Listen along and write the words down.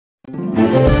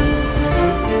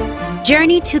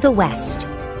Journey to the West.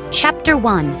 Chapter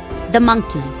 1. The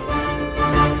Monkey.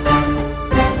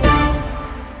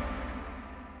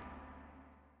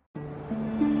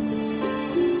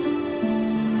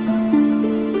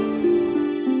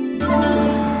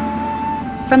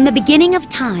 From the beginning of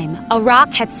time, a rock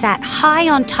had sat high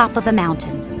on top of a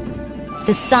mountain.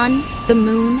 The sun, the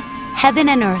moon, heaven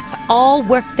and earth all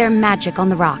worked their magic on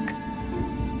the rock.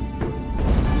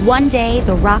 One day,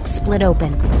 the rock split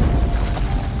open.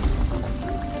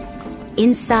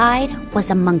 Inside was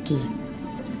a monkey.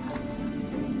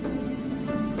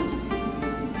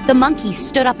 The monkey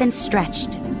stood up and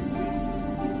stretched.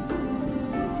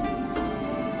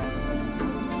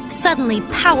 Suddenly,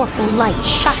 powerful light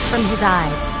shot from his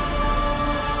eyes.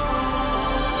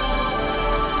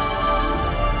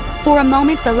 For a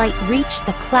moment, the light reached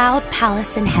the Cloud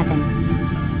Palace in heaven.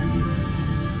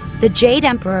 The Jade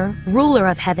Emperor, ruler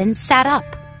of heaven, sat up.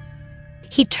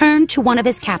 He turned to one of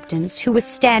his captains, who was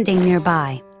standing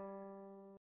nearby.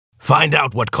 "Find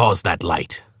out what caused that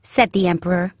light," said the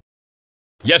Emperor.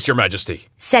 "Yes, Your Majesty,"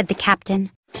 said the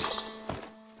captain.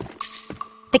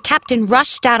 The captain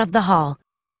rushed out of the hall.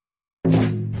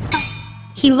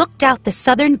 He looked out the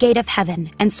southern gate of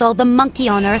heaven and saw the monkey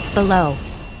on earth below.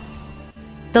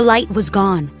 The light was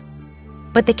gone,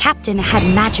 but the captain had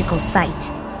magical sight.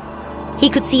 He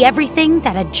could see everything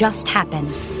that had just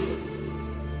happened.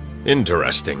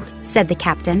 "Interesting," said the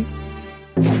captain.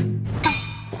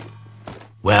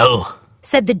 "Well,"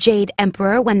 said the Jade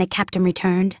Emperor when the captain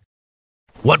returned.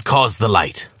 "what caused the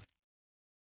light?"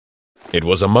 "It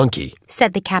was a monkey,"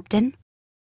 said the captain.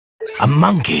 "A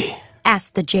monkey?"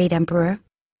 asked the Jade Emperor.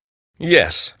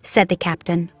 "Yes," said the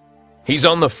captain. "He's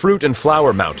on the Fruit and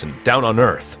Flower Mountain, down on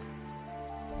Earth.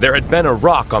 There had been a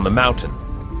rock on the mountain.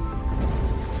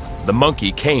 The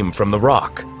monkey came from the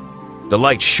rock. The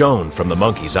light shone from the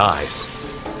monkey's eyes."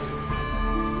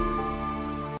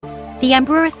 The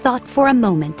Emperor thought for a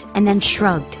moment and then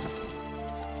shrugged.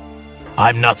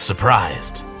 "I'm not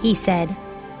surprised. He said.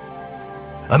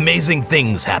 Amazing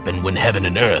things happen when heaven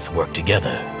and earth work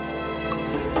together."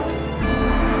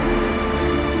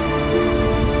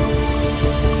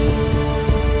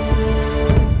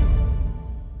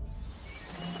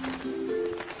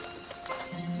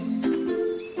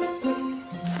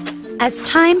 As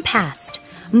time passed,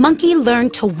 Monkey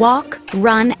learned to walk,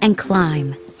 run, and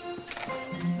climb.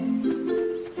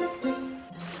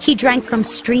 He drank from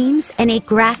streams and ate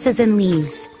grasses and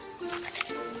leaves.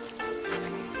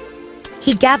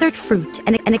 He gathered fruit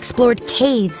and explored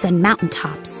caves and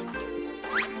mountaintops.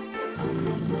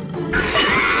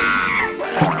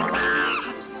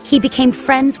 He became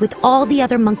friends with all the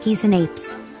other monkeys and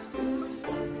apes.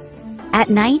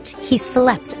 At night, he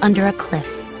slept under a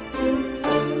cliff.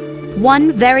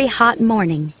 One very hot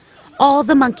morning, all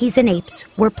the monkeys and apes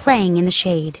were playing in the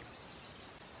shade.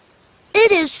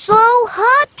 "It is so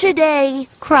hot today,"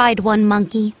 cried one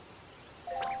monkey.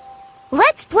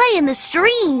 "Let's play in the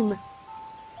stream."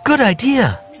 "Good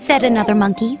idea," said another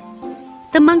monkey.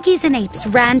 The monkeys and apes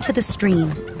ran to the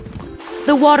stream.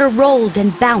 The water rolled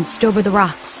and bounced over the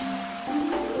rocks.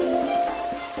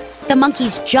 The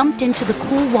monkeys jumped into the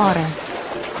cool water.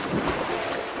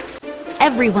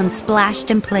 Everyone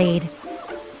splashed and played.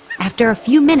 After a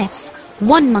few minutes,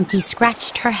 one monkey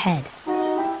scratched her head.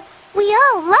 "We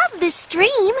all love this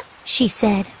stream," she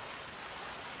said.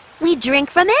 "We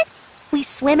drink from it, we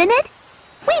swim in it,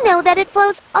 we know that it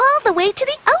flows all the way to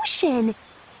the ocean.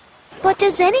 But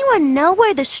does anyone know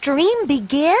where the stream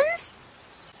begins?"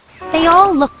 They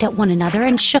all looked at one another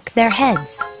and shook their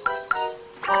heads.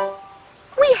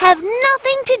 "We have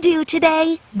nothing to do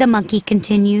today," the monkey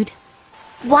continued.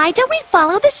 "Why don't we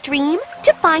follow the stream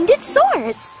to find its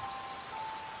source?"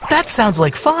 "That sounds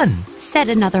like fun," said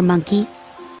another monkey.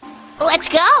 "Let's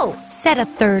go," said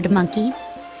a third monkey.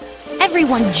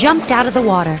 Everyone jumped out of the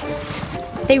water.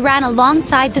 They ran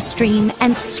alongside the stream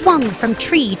and swung from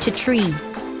tree to tree.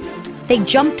 They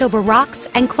jumped over rocks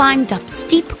and climbed up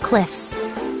steep cliffs.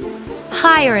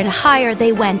 Higher and higher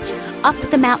they went, up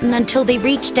the mountain until they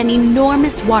reached an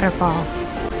enormous waterfall.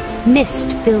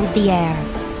 Mist filled the air.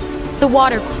 The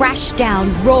water crashed down,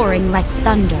 roaring like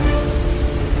thunder.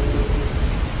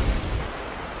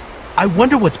 "I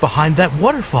wonder what's behind that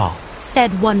waterfall,"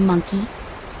 said one monkey.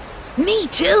 "Me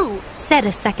too," said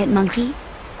a second monkey.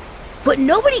 "But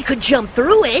nobody could jump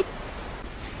through it."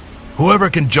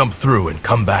 "Whoever can jump through and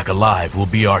come back alive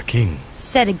will be our king,"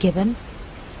 said a gibbon.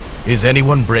 "Is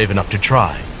anyone brave enough to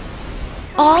try?"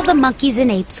 All the monkeys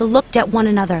and apes looked at one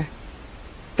another.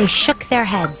 They shook their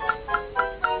heads.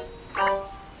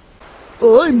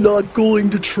 "I'm not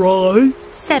going to try,"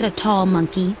 said a tall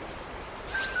monkey.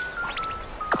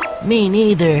 "Me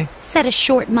neither," said a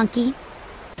short monkey.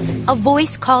 A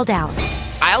voice called out.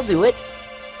 I'll do it.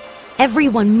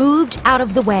 Everyone moved out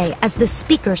of the way as the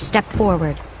speaker stepped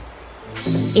forward.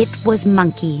 It was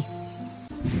Monkey.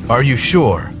 Are you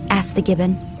sure? Asked the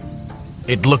gibbon.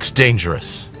 It looks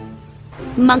dangerous.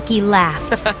 Monkey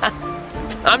laughed.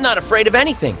 I'm not afraid of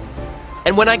anything.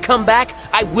 And when I come back,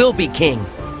 I will be king.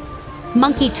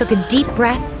 Monkey took a deep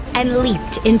breath and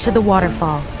leaped into the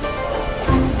waterfall.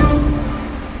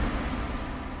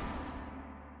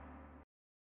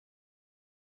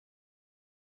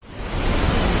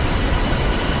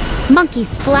 Monkey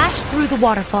splashed through the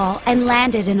waterfall and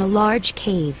landed in a large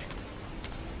cave.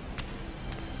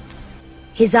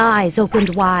 His eyes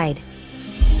opened wide.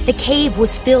 The cave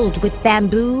was filled with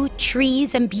bamboo,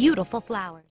 trees, and beautiful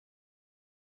flowers.